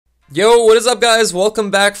Yo, what is up, guys? Welcome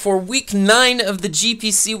back for week 9 of the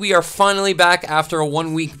GPC. We are finally back after a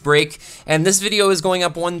 1-week break, and this video is going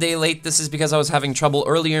up 1 day late. This is because I was having trouble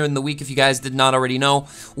earlier in the week, if you guys did not already know,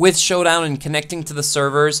 with Showdown and connecting to the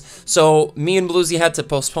servers. So me and Bluezy had to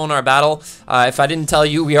postpone our battle. If I didn't tell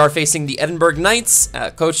you, we are facing the Edinburgh Nites,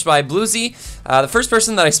 coached by Bluezy. The first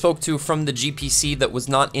person that I spoke to from the GPC that was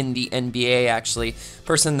not in the NBA, actually,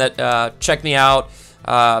 person that checked me out,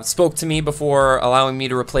 spoke to me before allowing me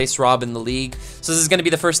to replace Rob in the league. So this is going to be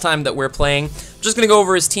the first time that we're playing. I'm just going to go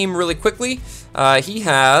over his team really quickly. He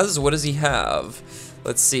has, what does he have?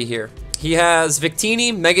 Let's see here. He has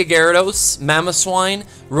Victini, Mega Gyarados, Mamoswine,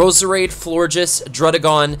 Roserade, Florges,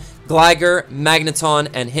 Drudagon, Gligar, Magneton,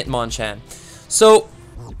 and Hitmonchan. So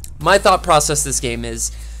my thought process this game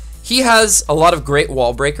is he has a lot of great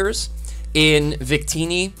wall breakers in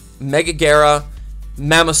Victini, Mega Gyara,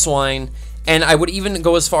 Mamoswine, and I would even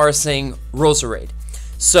go as far as saying Roserade.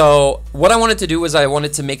 So what I wanted to do was I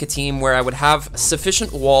wanted to make a team where I would have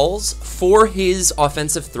sufficient walls for his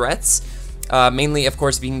offensive threats, mainly, of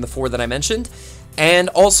course, being the 4 that I mentioned, and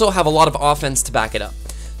also have a lot of offense to back it up.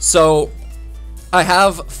 So I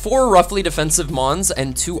have 4 roughly defensive Mons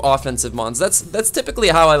and 2 offensive Mons. That's typically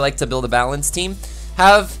how I like to build a balanced team.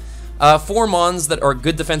 Have 4 Mons that are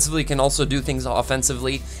good defensively, can also do things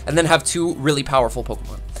offensively, and then have 2 really powerful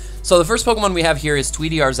Pokemon. So the first Pokemon we have here is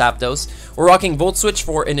Tweety, our Zapdos. We're rocking Volt Switch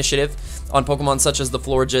for initiative on Pokemon such as the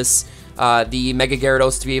Florges, the Mega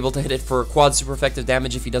Gyarados to be able to hit it for quad super effective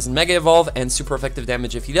damage if he doesn't Mega Evolve, and super effective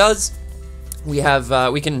damage if he does. We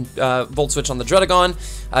have we can Volt Switch on the Drudagon,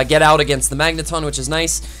 get out against the Magneton, which is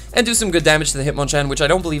nice, and do some good damage to the Hitmonchan, which I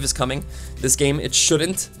don't believe is coming this game. It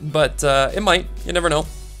shouldn't, but it might. You never know.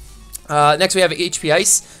 Next we have HP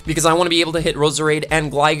Ice, because I want to be able to hit Roserade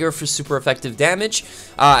and Gligar for super effective damage.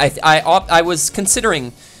 I was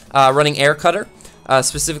considering running Air Cutter,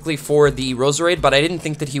 specifically for the Roserade, but I didn't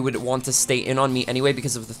think that he would want to stay in on me anyway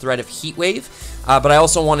because of the threat of Heat Wave. But I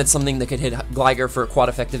also wanted something that could hit Gligar for quad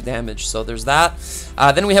effective damage, so there's that.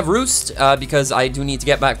 Then we have Roost, because I do need to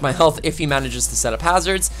get back my health if he manages to set up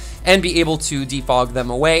hazards, and be able to defog them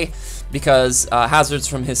away, because hazards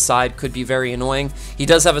from his side could be very annoying. He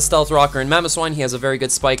does have a Stealth Rocker in Mamoswine. He has a very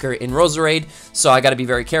good Spiker in Roserade, so I gotta be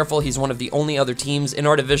very careful. He's one of the only other teams in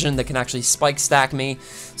our division that can actually Spike Stack me,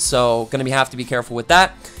 so gonna have to be careful with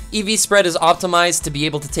that. EV Spread is optimized to be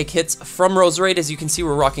able to take hits from Roserade. As you can see,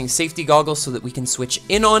 we're rocking Safety Goggles so that we can switch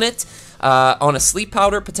in on it, on a Sleep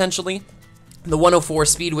Powder potentially. The 104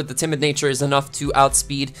 speed with the Timid Nature is enough to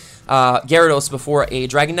outspeed Gyarados before a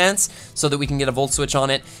Dragon Dance, so that we can get a Volt Switch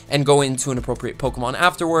on it and go into an appropriate Pokemon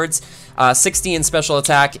afterwards. 60 in Special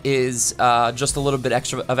Attack is just a little bit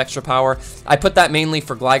extra power. I put that mainly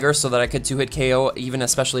for Gligar so that I could 2-hit KO even a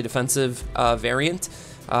specially defensive variant.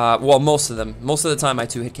 Well, most of them. Most of the time I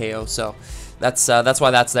 2-hit KO, so that's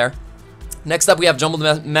why that's there. Next up, we have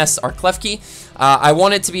Jumbled Mess, our Klefki. I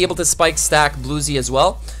wanted to be able to Spike Stack Bluezy as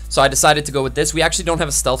well, so I decided to go with this. We actually don't have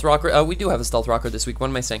a Stealth Rocker. We do have a Stealth Rocker this week. What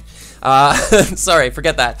am I saying? Sorry,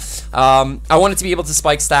 forget that. I wanted to be able to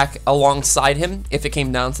Spike Stack alongside him if it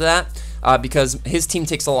came down to that, because his team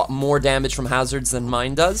takes a lot more damage from hazards than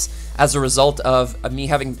mine does, as a result of me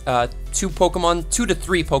having 2 to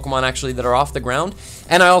 3 Pokemon actually that are off the ground,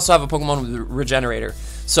 and I also have a Pokemon with Regenerator,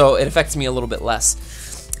 so it affects me a little bit less.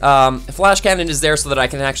 Flash Cannon is there so that I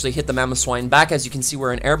can actually hit the Mamoswine back. As you can see,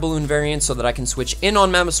 we're an Air Balloon variant, so that I can switch in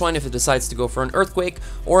on Mamoswine if it decides to go for an Earthquake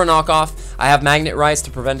or a knockoff. I have Magnet Rise to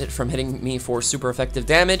prevent it from hitting me for super effective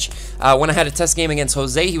damage. When I had a test game against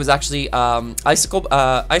Jose, he was actually Icicle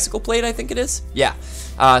Blade, I think it is? Yeah.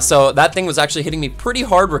 So that thing was actually hitting me pretty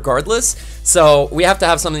hard regardless, so we have to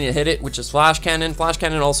have something to hit it, which is Flash Cannon. Flash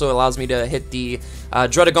Cannon also allows me to hit the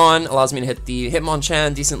Drudagon, allows me to hit the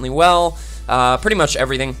Hitmonchan decently well. Pretty much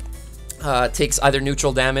everything takes either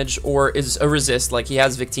neutral damage or is a resist, like he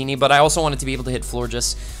has Victini, but I also wanted to be able to hit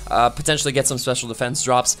Florges, potentially get some special defense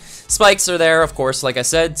drops. Spikes are there, of course, like I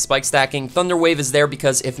said, Spike Stacking. Thunder Wave is there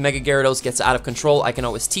because if Mega Gyarados gets out of control, I can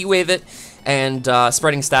always T-Wave it, and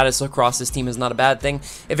spreading status across this team is not a bad thing.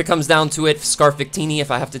 If it comes down to it, Scarf Victini,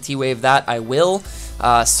 if I have to T-Wave that, I will.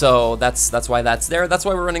 So that's why that's there. That's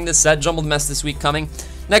why we're running this set. Jumbled Mess this week coming.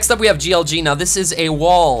 Next up, we have GLG. Now, this is a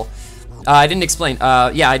wall. I didn't explain.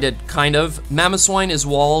 Yeah, I did, kind of. Mamoswine is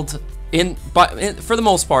walled for the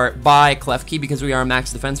most part by Klefki because we are a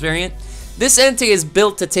max defense variant. This Entei is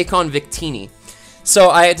built to take on Victini.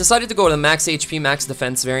 So I decided to go to the max HP, max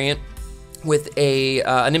defense variant with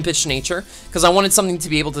an Impish Nature because I wanted something to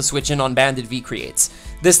be able to switch in on Banded V Creates.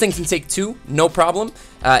 This thing can take 2, no problem.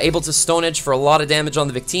 Able to Stone Edge for a lot of damage on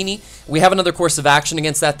the Victini. We have another course of action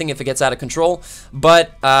against that thing if it gets out of control,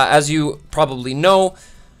 but as you probably know,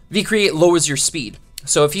 V-Create lowers your speed.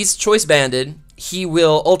 So if he's choice banded, he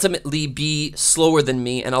will ultimately be slower than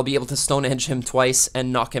me, and I'll be able to Stone Edge him twice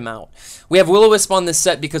and knock him out. We have Will-O-Wisp on this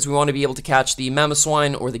set because we want to be able to catch the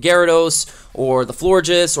Mamoswine or the Gyarados or the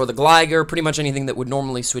Florges or the Gligar, pretty much anything that would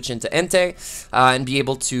normally switch into Entei, and be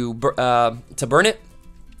able to burn it.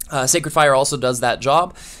 Sacred Fire also does that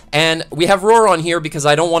job. And we have Roar on here because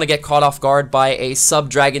I don't want to get caught off guard by a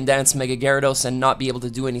sub-Dragon Dance Mega Gyarados and not be able to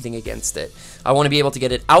do anything against it. I want to be able to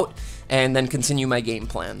get it out and then continue my game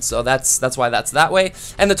plan. So that's why that's that way.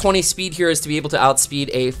 And the 20 speed here is to be able to outspeed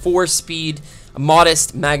a 4-speed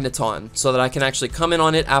modest Magneton so that I can actually come in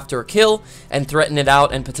on it after a kill and threaten it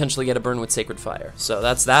out and potentially get a burn with Sacred Fire. So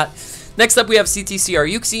that's that. Next up we have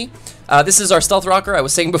CTCR Uxie. This is our Stealth Rocker. I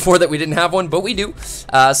was saying before that we didn't have one, but we do.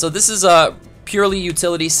 So this is a purely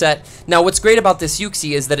utility set. Now what's great about this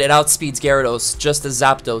Uxie is that it outspeeds Gyarados just as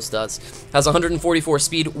Zapdos does. Has 144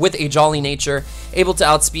 speed with a Jolly nature, able to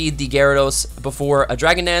outspeed the Gyarados before a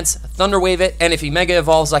Dragon Dance, Thunder Wave it, and if he Mega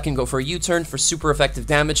Evolves I can go for a U-turn for super effective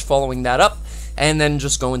damage following that up, and then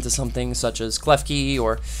just go into something such as Klefki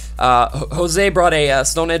or Jose brought a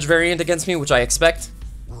Stone Edge variant against me, which I expect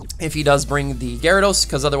if he does bring the Gyarados,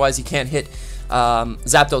 because otherwise he can't hit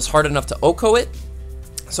Zapdos hard enough to OHKO it.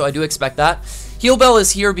 So I do expect that. Heal Bell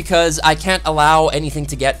is here because I can't allow anything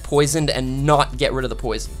to get poisoned and not get rid of the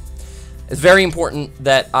poison. It's very important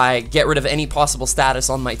that I get rid of any possible status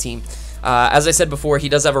on my team. As I said before, he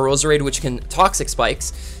does have a Roserade which can Toxic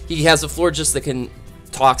Spikes. He has a Florges that can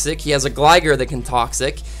Toxic. He has a Gligar that can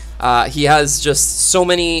Toxic. He has just so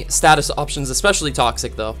many status options, especially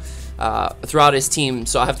Toxic though, throughout his team,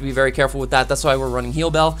 so I have to be very careful with that. That's why we're running Heal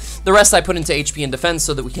Bell. The rest I put into HP and Defense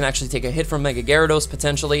so that we can actually take a hit from Mega Gyarados,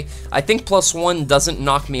 potentially. I think +1 doesn't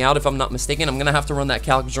knock me out if I'm not mistaken. I'm going to have to run that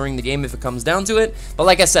calc during the game if it comes down to it. But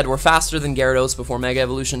like I said, we're faster than Gyarados before Mega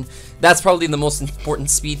Evolution. That's probably the most important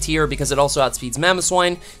speed tier because it also outspeeds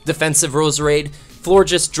Mamoswine, Defensive Roserade,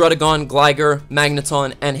 Florges, Druddigon, Gligar,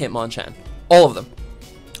 Magneton, and Hitmonchan. All of them.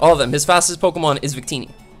 All of them. His fastest Pokemon is Victini.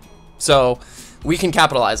 So we can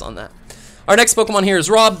capitalize on that. Our next Pokemon here is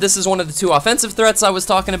Rob. This is one of the 2 offensive threats I was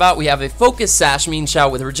talking about. We have a Focus Sash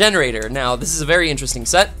Mienshao with Regenerator. Now, this is a very interesting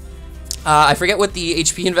set. I forget what the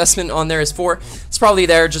HP investment on there is for. It's probably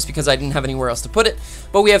there just because I didn't have anywhere else to put it.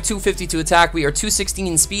 But we have 252 attack. We are 216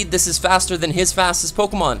 in speed. This is faster than his fastest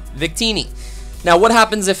Pokemon, Victini. Now, what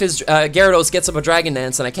happens if his Gyarados gets up a Dragon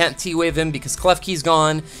Dance and I can't T-Wave him because Klefki's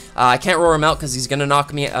gone? I can't roar him out because he's going to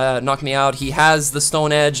knock me out. He has the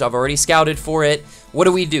Stone Edge. I've already scouted for it. What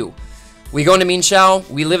do? We go into Mienshao.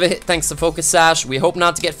 We live a hit thanks to Focus Sash. We hope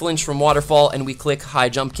not to get flinched from Waterfall, and we click High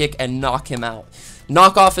Jump Kick and knock him out.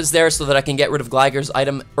 Knockoff is there so that I can get rid of Gligar's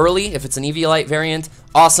item early if it's an Eviolite variant.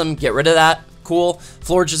 Awesome. Get rid of that. Cool.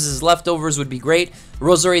 Florges' leftovers would be great.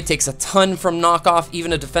 Roserade takes a ton from knockoff.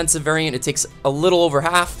 Even a defensive variant, it takes a little over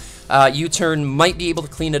half. U-turn might be able to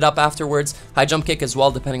clean it up afterwards. High jump kick as well,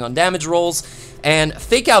 depending on damage rolls. And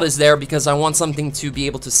Fake Out is there because I want something to be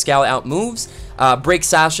able to scout out moves. Break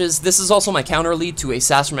Sashes. This is also my counter lead to a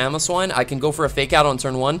Sash from Mamoswine. I can go for a Fake Out on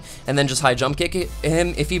turn 1 and then just high jump kick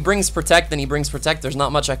him. If he brings Protect, then he brings Protect. There's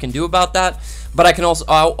not much I can do about that. But I can also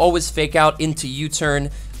always Fake Out into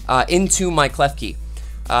U-turn into my Klefki.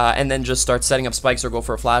 And then just start setting up spikes or go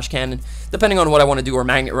for a Flash Cannon, depending on what I want to do, or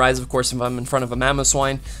Magnet Rise, of course, if I'm in front of a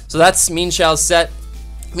Mamoswine. So that's Mienshao's set.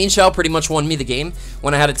 Mienshao pretty much won me the game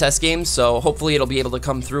when I had a test game, so hopefully it'll be able to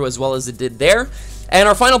come through as well as it did there. And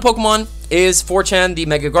our final Pokemon is 4chan, the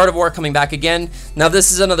Mega Gardevoir, coming back again. Now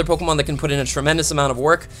this is another Pokemon that can put in a tremendous amount of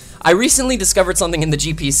work. I recently discovered something in the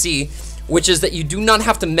GPC, which is that you do not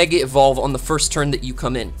have to Mega Evolve on the first turn that you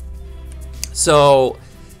come in. So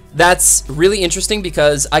that's really interesting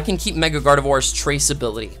because I can keep Mega Gardevoir's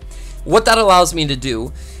traceability. What that allows me to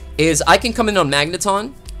do is I can come in on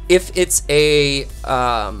Magneton if it's a,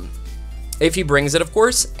 if he brings it, of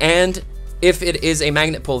course, and if it is a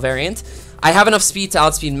Magnet Pull variant. I have enough speed to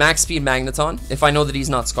outspeed Max Speed Magneton, if I know that he's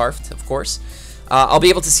not Scarfed, of course. I'll be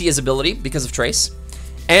able to see his ability because of Trace.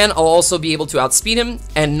 And I'll also be able to outspeed him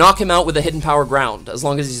and knock him out with a Hidden Power Ground, as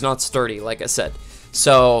long as he's not sturdy, like I said.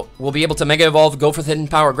 So we'll be able to Mega Evolve, go for the Hidden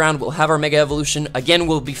Power Ground, we'll have our Mega Evolution. Again,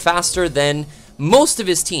 we'll be faster than most of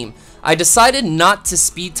his team. I decided not to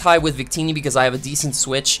speed tie with Victini because I have a decent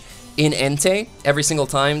switch in Entei every single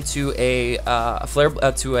time to a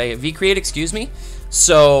V-Create, excuse me.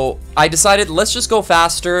 So I decided let's just go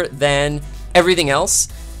faster than everything else.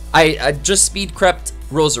 I just speed crept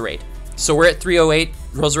Roserade. So we're at 308,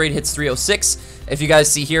 Roserade hits 306. If you guys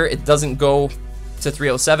see here, it doesn't go to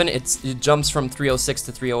 307, it jumps from 306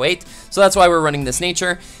 to 308, so that's why we're running this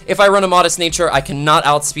nature. If I run a modest nature, I cannot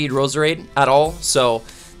outspeed Roserade at all, so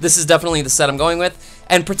this is definitely the set I'm going with.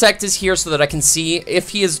 And Protect is here so that I can see if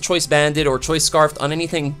he is Choice Banded or Choice Scarfed on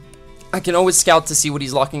anything. I can always scout to see what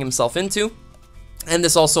he's locking himself into. And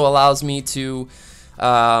this also allows me to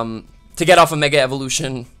get off a Mega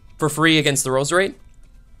Evolution for free against the Roserade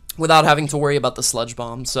without having to worry about the Sludge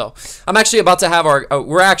Bomb. So I'm actually about to have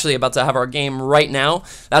we're actually about to have our game right now.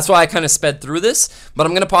 That's why I kind of sped through this. But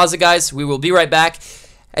I'm going to pause it, guys. We will be right back.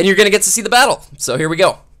 And you're going to get to see the battle. So here we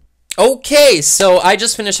go. Okay, so I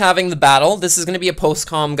just finished having the battle. This is going to be a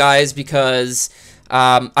post-com, guys, because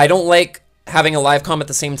I don't like having a live com at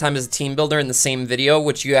the same time as a team builder in the same video,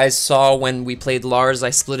 which you guys saw when we played Lars. I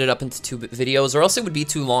split it up into 2 videos, or else it would be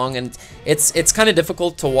too long, and it's kind of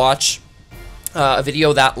difficult to watch a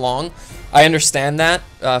video that long. I understand that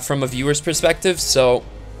from a viewer's perspective, so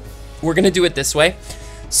we're going to do it this way.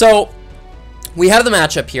 So we have the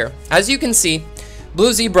matchup here. As you can see,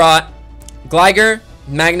 Bluezy brought Gligar,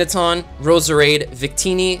 Magneton, Roserade,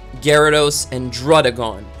 Victini, Gyarados, and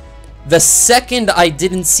Druddigon. The second I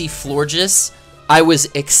didn't see Florges, I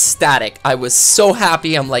was ecstatic. I was so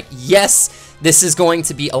happy. I'm like, yes, this is going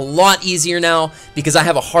to be a lot easier now because I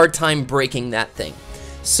have a hard time breaking that thing.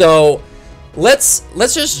 So let's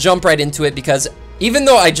just jump right into it, because even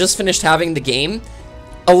though I just finished having the game,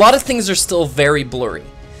 a lot of things are still very blurry.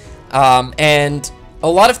 And a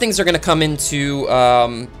lot of things are going to come into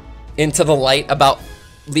the light about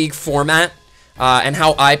League format and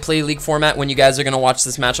how I play League format when you guys are going to watch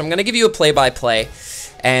this match. I'm going to give you a play-by-play,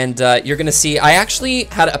 and you're going to see I actually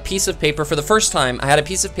had a piece of paper for the first time. I had a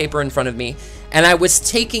piece of paper in front of me, and I was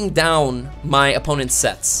taking down my opponent's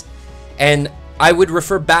sets, and I would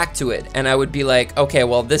refer back to it, and I would be like, okay,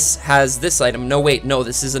 well, this has this item. No, wait, no,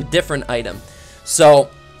 this is a different item. So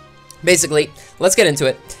basically, let's get into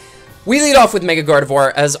it. We lead off with Mega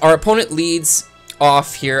Gardevoir as our opponent leads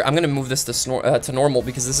off here. I'm going to move this to normal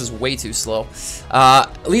because this is way too slow.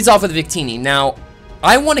 Leads off with Victini. Now,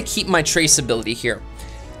 I want to keep my traceability here.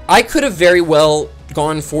 I could have very well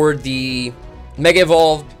gone for the Mega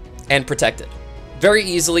Evolve and Protected very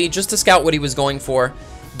easily just to scout what he was going for,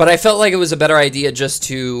 but I felt like it was a better idea just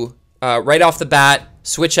to, right off the bat,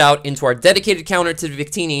 switch out into our dedicated counter to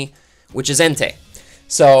Victini, which is Entei.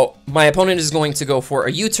 So my opponent is going to go for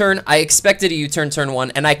a U-turn. I expected a U-turn turn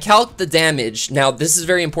 1, and I calced the damage. Now, this is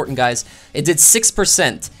very important, guys. It did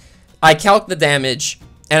 6%. I calced the damage,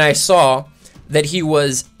 and I saw that he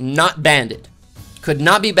was not banded. Could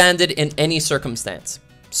not be banded in any circumstance.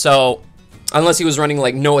 So, unless he was running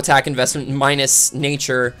like no attack investment minus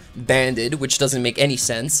nature banded, which doesn't make any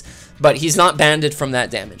sense. But he's not banded from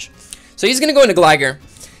that damage. So he's going to go into Gligar.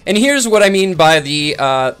 And here's what I mean by the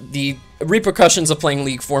repercussions of playing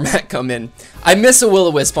League format come in. I miss a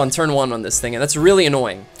Will-O-Wisp on turn 1 on this thing, and that's really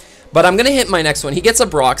annoying. But I'm going to hit my next one. He gets a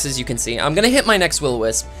Brox, as you can see. I'm going to hit my next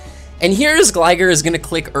Will-O-Wisp. And here's Gligar is going to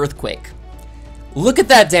click Earthquake. Look at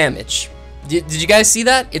that damage. Did you guys see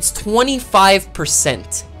that? It's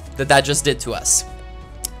 25% that just did to us.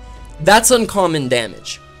 That's uncommon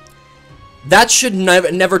damage. That should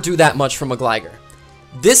never do that much from a Gligar.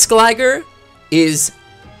 This Gligar is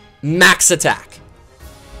max attack.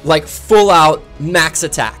 Like full out max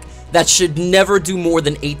attack. That should never do more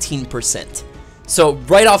than 18%. So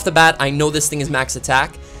right off the bat, I know this thing is max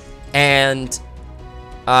attack. And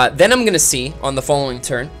then I'm going to see on the following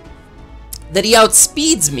turn that he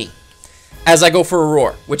outspeeds me as I go for a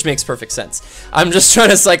Roar, which makes perfect sense. I'm just trying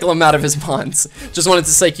to cycle him out of his bonds. Just wanted to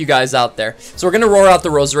psych you guys out there. So we're going to Roar out the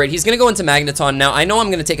Roserade. He's going to go into Magneton. Now, I know I'm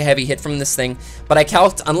going to take a heavy hit from this thing, but I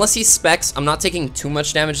calced, unless he specs, I'm not taking too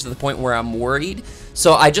much damage to the point where I'm worried.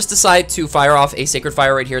 So I just decide to fire off a Sacred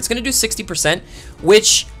Fire right here. It's going to do 60%,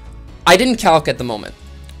 which I didn't calc at the moment.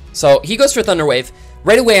 So he goes for Thunder Wave.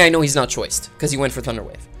 Right away, I know he's not choiced because he went for Thunder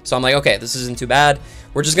Wave. So I'm like, okay, this isn't too bad.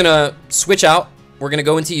 We're just going to switch out. We're going to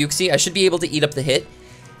go into Uxie. I should be able to eat up the hit.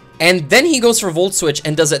 And then he goes for Volt Switch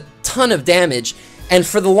and does a ton of damage. And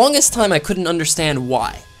for the longest time, I couldn't understand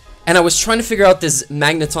why. And I was trying to figure out this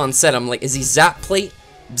Magneton set. I'm like, is he Zap Plate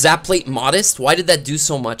modest? Why did that do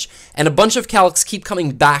so much? And a bunch of calcs keep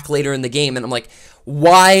coming back later in the game. And I'm like,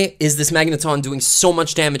 why is this Magneton doing so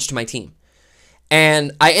much damage to my team?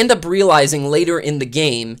 And I end up realizing later in the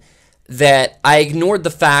game that I ignored the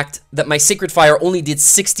fact that my Sacred Fire only did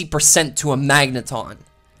 60% to a Magneton.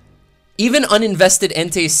 Even uninvested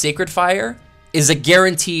Entei's Sacred Fire is a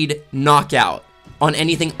guaranteed knockout on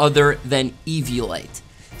anything other than Eviolite.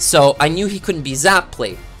 So I knew he couldn't be Zap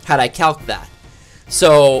Plate had I calced that.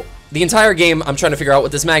 So the entire game, I'm trying to figure out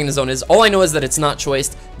what this Magnezone is. All I know is that it's not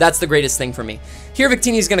choiced. That's the greatest thing for me. Here,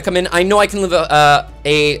 Victini is going to come in. I know I can live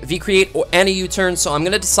a V-Create and a U-Turn, so I'm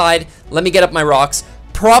going to decide, let me get up my rocks.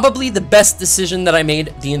 Probably the best decision that I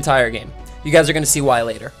made the entire game. You guys are going to see why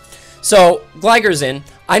later. So Gliger's in.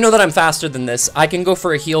 I know that I'm faster than this. I can go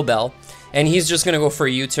for a heal bell, and he's just gonna go for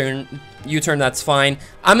a U-turn. U-turn, that's fine.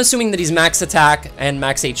 I'm assuming that he's max attack and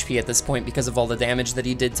max HP at this point because of all the damage that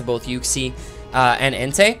he did to both Yuxi and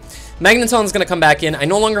Entei. Magneton's gonna come back in. I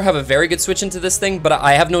no longer have a very good switch into this thing, but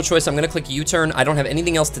I have no choice. I'm gonna click U-turn. I don't have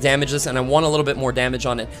anything else to damage this, and I want a little bit more damage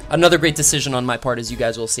on it. Another great decision on my part, as you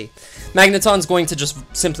guys will see. Magneton's going to just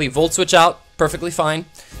simply Volt Switch out. Perfectly fine.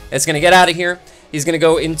 It's gonna get out of here. He's gonna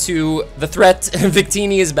go into the threat.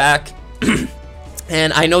 Victini is back.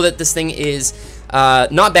 And I know that this thing is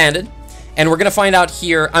not banded. And we're going to find out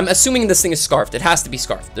here. I'm assuming this thing is scarfed. It has to be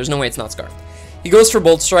scarfed. There's no way it's not scarfed. He goes for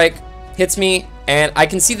Bolt Strike, hits me, and I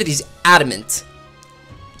can see that he's adamant.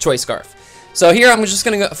 Choice Scarf. So here I'm just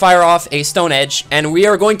going to fire off a Stone Edge, and we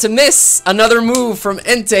are going to miss another move from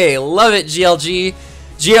Entei. Love it, GLG.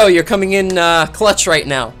 Geo, you're coming in clutch right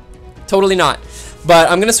now. Totally not. But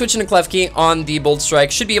I'm going to switch into Klefki on the Bolt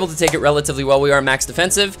Strike. Should be able to take it relatively well. We are max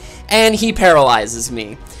defensive, and he paralyzes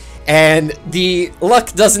me. And the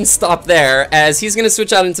luck doesn't stop there, as he's going to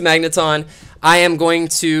switch out into Magneton. I am going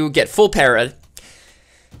to get full parried.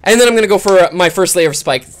 And then I'm going to go for my first layer of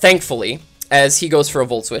Spike, thankfully, as he goes for a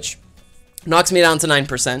Volt Switch. Knocks me down to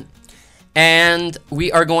 9%. And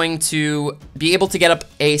we are going to be able to get up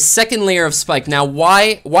a second layer of Spike. Now,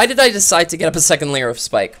 why did I decide to get up a second layer of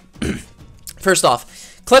Spike? First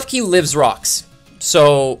off, Klefki lives rocks,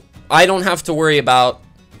 so I don't have to worry about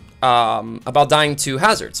dying to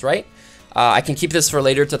hazards, right? I can keep this for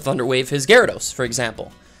later to Thunder Wave his Gyarados, for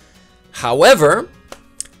example. However,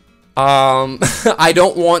 I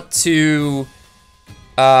don't want to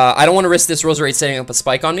risk this Roserade setting up a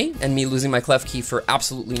Spike on me and me losing my Klefki for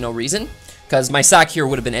absolutely no reason, because my sack here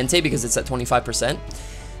would have been Entei because it's at 25%.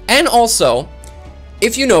 And also,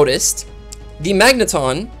 if you noticed, the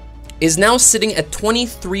Magneton is now sitting at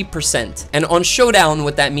 23%, and on Showdown,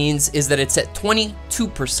 what that means is that it's at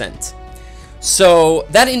 22%. So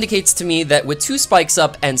that indicates to me that with 2 spikes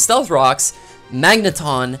up and Stealth Rocks,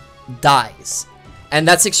 Magneton dies. And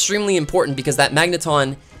that's extremely important because that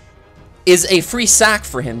Magneton is a free sack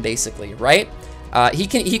for him, basically, right? He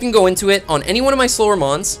can go into it on any one of my slower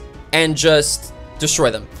Mons and just destroy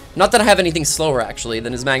them. Not that I have anything slower, actually,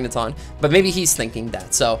 than his Magneton, but maybe he's thinking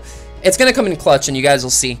that. So it's going to come in clutch, and you guys will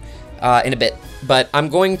see in a bit. But I'm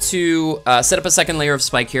going to set up a second layer of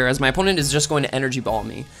Spike here, as my opponent is just going to Energy Ball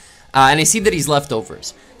me. And I see that he's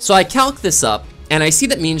leftovers. So I calc this up, and I see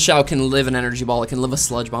that Mean Shao can live an Energy Ball, it can live a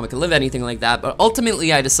Sludge Bomb, it can live anything like that. But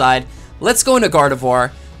ultimately I decide, let's go into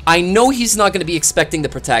Gardevoir. I know he's not going to be expecting the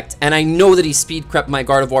Protect, and I know that he speed crept my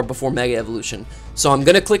Gardevoir before Mega Evolution. So I'm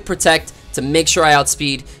going to click Protect to make sure I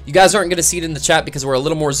outspeed. You guys aren't going to see it in the chat because we're a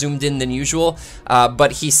little more zoomed in than usual.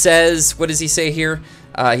 But he says, what does he say here?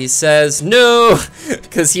 He says, no,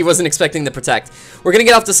 because he wasn't expecting the Protect. We're going to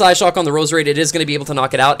get off the Psyshock on the Roserade. It is going to be able to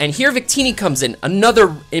knock it out. And here Victini comes in.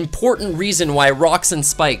 Another important reason why Rocks and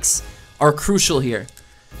Spikes are crucial here.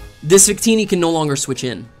 This Victini can no longer switch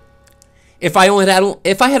in. If I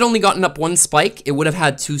had only gotten up 1 Spike, it would have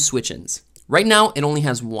had 2 switch-ins. Right now, it only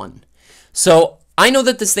has 1. So I know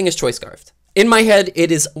that this thing is Choice Scarfed. In my head,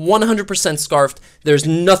 it is 100% Scarfed. There's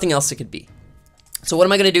nothing else it could be. So what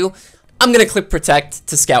am I going to do? I'm going to click Protect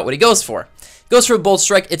to scout what he goes for. Goes for a Bolt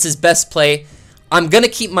Strike. It's his best play. I'm going to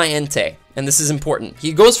keep my Entei, and this is important.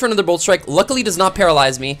 He goes for another Bolt Strike. Luckily, does not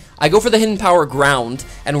paralyze me. I go for the Hidden Power Ground,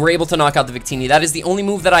 and we're able to knock out the Victini. That is the only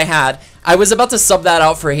move that I had. I was about to sub that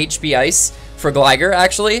out for HP Ice for Gliger,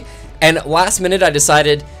 actually, and last minute I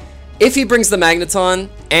decided if he brings the Magneton,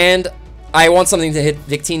 and I want something to hit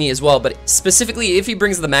Victini as well, but specifically if he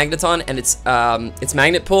brings the Magneton and it's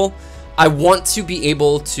Magnet Pull, I want to be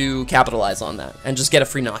able to capitalize on that and just get a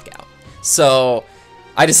free knockout. So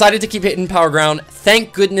I decided to keep Hidden Power Ground.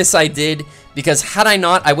 Thank goodness I did, because had I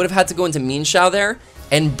not, I would have had to go into Mean Shao there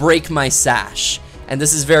and break my Sash. And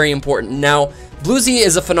this is very important. Now, Bluezy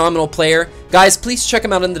is a phenomenal player. Guys, please check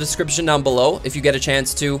him out in the description down below if you get a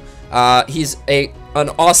chance to. He's an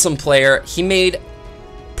awesome player. He made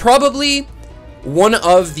probably one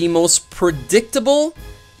of the most predictable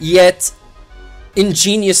yet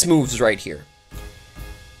ingenious moves right here.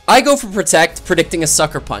 I go for Protect, predicting a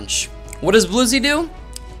Sucker Punch. What does Bluezy do?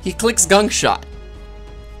 He clicks Gunk Shot.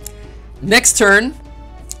 Next turn,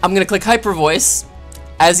 I'm going to click Hyper Voice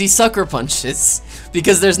as he Sucker Punches,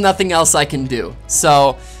 because there's nothing else I can do.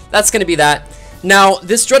 So that's going to be that. Now,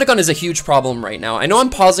 this Druddigon is a huge problem right now. I know I'm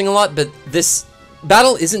pausing a lot, but this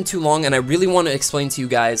battle isn't too long, and I really want to explain to you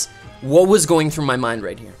guys what was going through my mind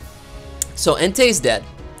right here. So Entei's dead.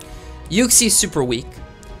 Yuxi's super weak.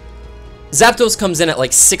 Zapdos comes in at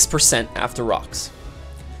like 6% after Rocks.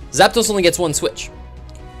 Zapdos only gets 1 switch.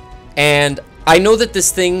 And I know that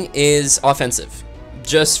this thing is offensive,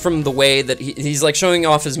 just from the way that he's like showing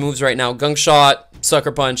off his moves right now. Gunk Shot,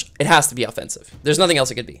 Sucker Punch, it has to be offensive. There's nothing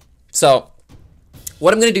else it could be. So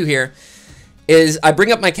what I'm going to do here is I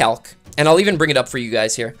bring up my calc, and I'll even bring it up for you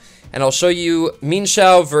guys here, and I'll show you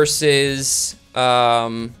Minxiao versus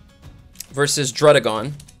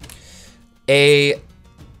Drudagon, a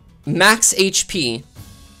max HP,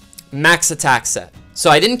 max attack set. So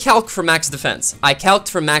I didn't calc for max defense. I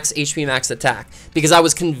calced for max HP, max attack, because I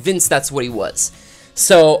was convinced that's what he was.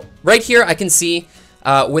 So right here I can see,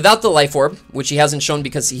 without the Life Orb, which he hasn't shown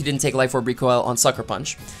because he didn't take Life Orb recoil on Sucker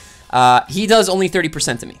Punch, he does only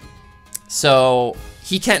 30% to me. So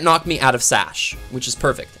he can't knock me out of Sash, which is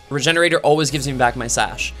perfect. Regenerator always gives me back my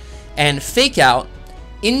Sash. And Fake Out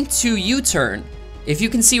into U-turn, if you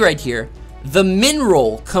can see right here, the min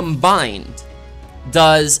roll combined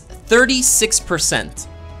does 36%.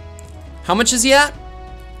 How much is he at?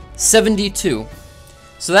 72.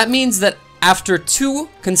 So that means that after 2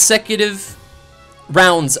 consecutive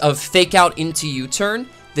rounds of Fake Out into U-turn,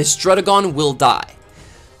 this Drudagon will die.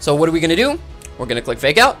 So what are we going to do? We're going to click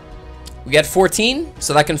Fake Out. We get 14,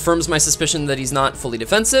 so that confirms my suspicion that he's not fully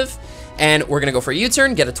defensive. And we're going to go for a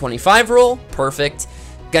U-turn, get a 25 roll. Perfect.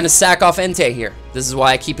 Gonna sack off Entei here. This is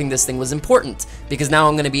why keeping this thing was important, because now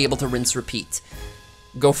I'm going to be able to rinse repeat.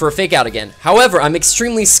 Go for a Fake Out again. However, I'm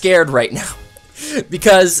extremely scared right now,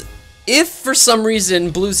 because if for some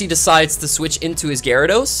reason Bluezy decides to switch into his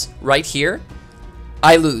Gyarados right here,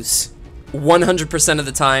 I lose. 100% of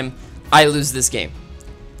the time, I lose this game.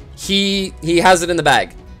 He has it in the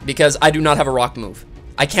bag, because I do not have a rock move.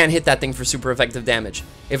 I can't hit that thing for super effective damage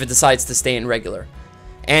if it decides to stay in regular.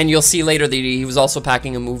 And you'll see later that he was also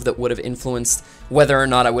packing a move that would have influenced whether or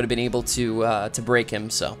not I would have been able to break him.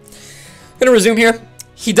 So, I'm gonna resume here.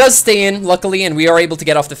 He does stay in, luckily, and we are able to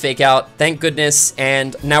get off the Fake Out. Thank goodness.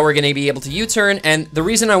 And now we're gonna be able to U-turn. And the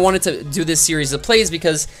reason I wanted to do this series of plays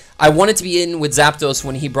because I wanted to be in with Zapdos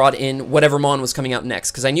when he brought in whatever Mon was coming out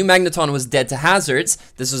next, because I knew Magneton was dead to Hazards.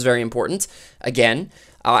 This was very important. Again,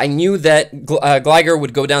 I knew that Gligar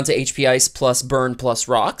would go down to HP Ice plus Burn plus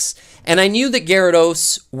Rocks, and I knew that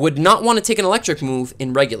Gyarados would not want to take an Electric move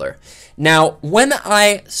in regular. Now, when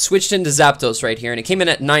I switched into Zapdos right here, and it came in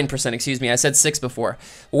at 9%, excuse me, I said 6 before.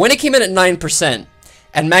 When it came in at 9%,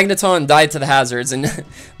 and Magneton died to the Hazards, and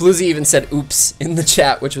Bluezy even said oops in the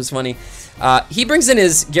chat, which was funny, he brings in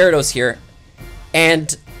his Gyarados here,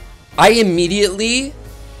 and I immediately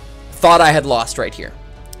thought I had lost right here.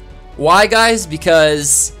 Why, guys?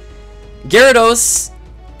 Because Gyarados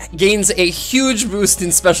gains a huge boost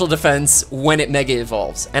in special defense when it Mega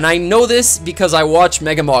Evolves. And I know this because I watch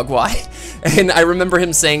Mega Mogwai, and I remember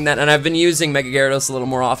him saying that, and I've been using Mega Gyarados a little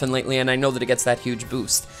more often lately, and I know that it gets that huge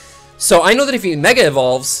boost. So I know that if he Mega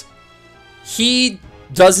Evolves, he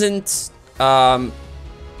doesn't die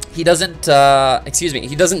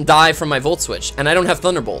from my Volt Switch, and I don't have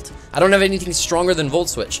Thunderbolt. I don't have anything stronger than Volt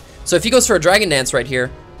Switch. So if he goes for a Dragon Dance right here,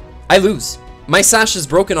 I lose. My Sash is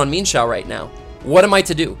broken on Minxiao right now. What am I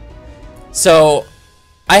to do? So,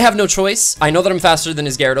 I have no choice. I know that I'm faster than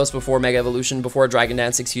his Gyarados before Mega Evolution, before Dragon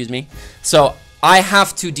Dance, excuse me. So, I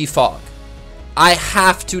have to defog. I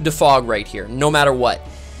have to defog right here, no matter what.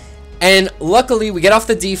 And luckily, we get off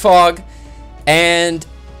the defog, and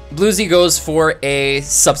Bluezy goes for a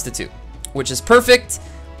substitute, which is perfect.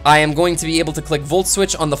 I am going to be able to click Volt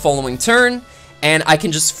Switch on the following turn, and I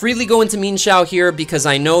can just freely go into Minxiao here because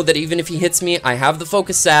I know that even if he hits me, I have the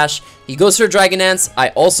Focus Sash. He goes for a Dragon Dance. I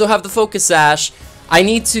also have the Focus Sash. I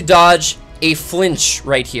need to dodge a flinch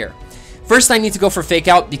right here. First, I need to go for Fake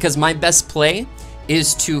Out because my best play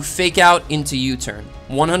is to Fake Out into U-turn.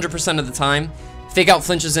 100% of the time, Fake Out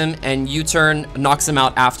flinches him and U-turn knocks him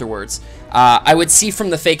out afterwards. I would see from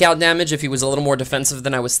the Fake Out damage if he was a little more defensive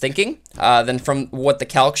than I was thinking, than from what the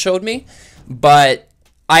calc showed me. But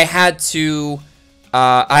I had to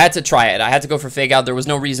try it. I had to go for Fake Out. There was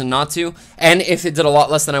no reason not to. And if it did a lot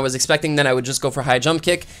less than I was expecting, then I would just go for High Jump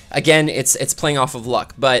Kick. Again, it's playing off of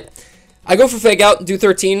luck. But I go for Fake Out, do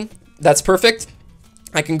 13. That's perfect.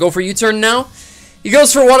 I can go for U-turn now. He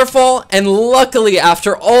goes for Waterfall, and luckily,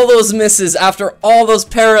 after all those misses, after all those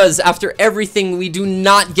paras, after everything, we do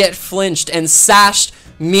not get flinched and sashed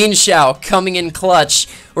Minxiao coming in clutch.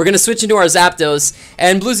 We're going to switch into our Zapdos,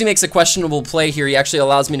 and Bluezy makes a questionable play here. He actually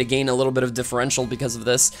allows me to gain a little bit of differential because of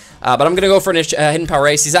this, but I'm going to go for an Hidden Power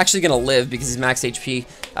Ace. He's actually going to live because he's max HP,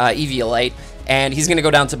 Eviolite, and he's going to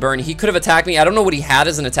go down to Burn. He could have attacked me. I don't know what he had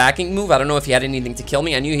as an attacking move. I don't know if he had anything to kill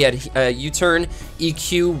me. I knew he had U-turn,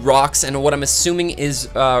 EQ, Rocks, and what I'm assuming is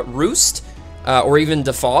Roost, or even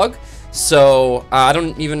Defog. So I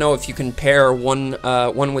don't even know if you can pair one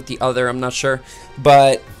with the other. I'm not sure,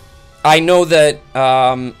 but I know that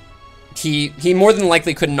he more than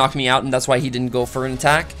likely couldn't knock me out, and that's why he didn't go for an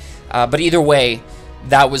attack. But either way,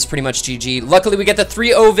 that was pretty much GG. Luckily, we get the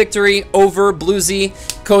 3-0 victory over Bluezy,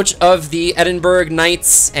 coach of the Edinburgh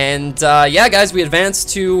Nites. And yeah, guys, we advanced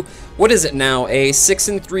to, what is it now? A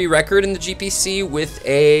 6-3 record in the GPC with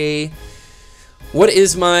a... What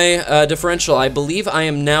is my differential? I believe I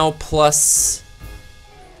am now plus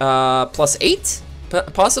 8,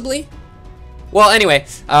 possibly? Well, anyway,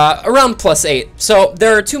 around +8. So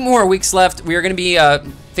there are 2 more weeks left. We are going to be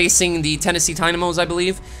facing the Tennessee Dynamos, I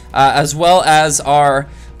believe, as well as our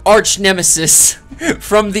arch nemesis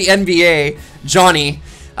from the NBA, Johnny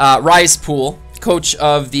Risepool, coach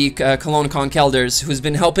of the Cologne Conkelders, who's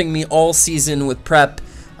been helping me all season with prep.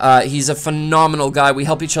 He's a phenomenal guy. We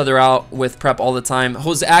help each other out with prep all the time.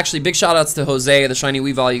 Jose, actually, big shout outs to Jose, the Shiny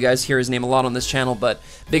Weavile. You guys hear his name a lot on this channel, but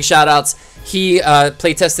big shout outs. He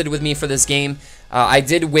play tested with me for this game. I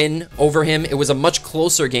did win over him. It was a much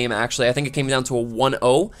closer game, actually. I think it came down to a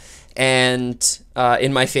 1-0. And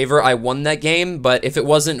in my favor, I won that game. But if it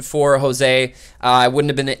wasn't for Jose, I wouldn't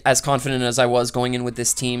have been as confident as I was going in with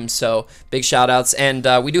this team. So big shout outs. And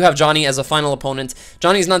we do have Johnny as a final opponent.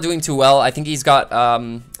 Johnny's not doing too well. I think he's got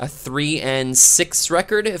a 3-6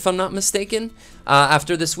 record, if I'm not mistaken,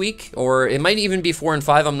 after this week. Or it might even be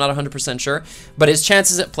 4-5. I'm not 100% sure. But his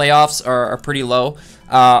chances at playoffs are pretty low.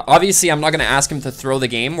 Obviously, I'm not going to ask him to throw the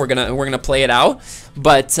game. We're gonna play it out.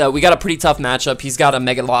 But we got a pretty tough matchup. He's got a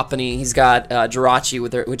Megalopony. He's got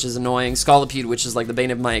Jirachi, which is annoying. Scolipede, which is like the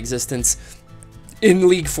bane of my existence in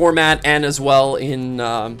league format and as well in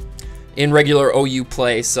regular OU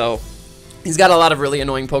play. So he's got a lot of really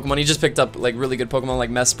annoying Pokemon. He just picked up like really good Pokemon like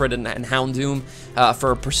Mesprit and Houndoom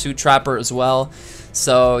for a Pursuit Trapper as well.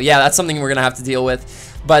 So yeah, that's something we're gonna have to deal with.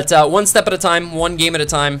 But one step at a time, one game at a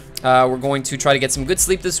time. We're going to try to get some good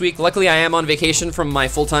sleep this week. Luckily, I am on vacation from my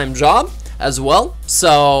full-time job as well,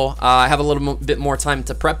 so I have a little bit more time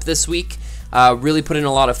to prep this week. Really put in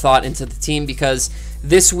a lot of thought into the team because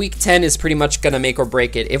this week 10 is pretty much going to make or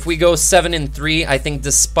break it. If we go 7-3, I think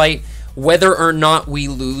despite whether or not we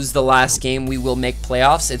lose the last game, we will make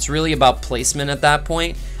playoffs. It's really about placement at that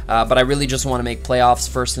point. But I really just want to make playoffs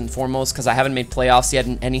first and foremost because I haven't made playoffs yet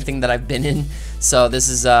in anything that I've been in. So this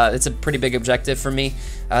is it's a pretty big objective for me.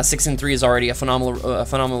 6-3 is already a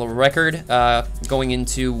phenomenal record going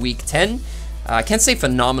into week 10. I can't say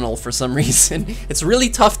phenomenal for some reason. It's really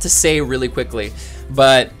tough to say really quickly,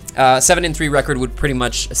 but 7-3 record would pretty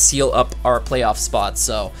much seal up our playoff spot.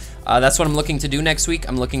 So that's what I'm looking to do next week.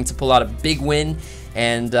 I'm looking to pull out a big win.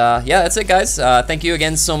 And yeah, that's it, guys. Thank you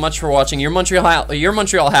again so much for watching. Your Montreal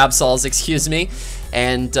Habsols, excuse me.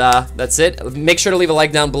 And that's it. Make sure to leave a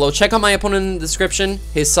like down below. Check out my opponent in the description.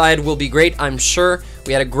 His side will be great, I'm sure.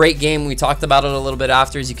 We had a great game. We talked about it a little bit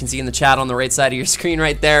after, as you can see in the chat on the right side of your screen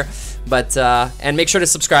right there. But and make sure to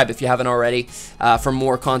subscribe if you haven't already for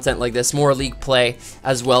more content like this, more league play,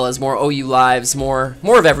 as well as more OU lives, more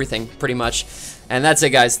of everything, pretty much. And that's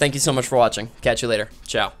it, guys. Thank you so much for watching. Catch you later.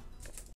 Ciao.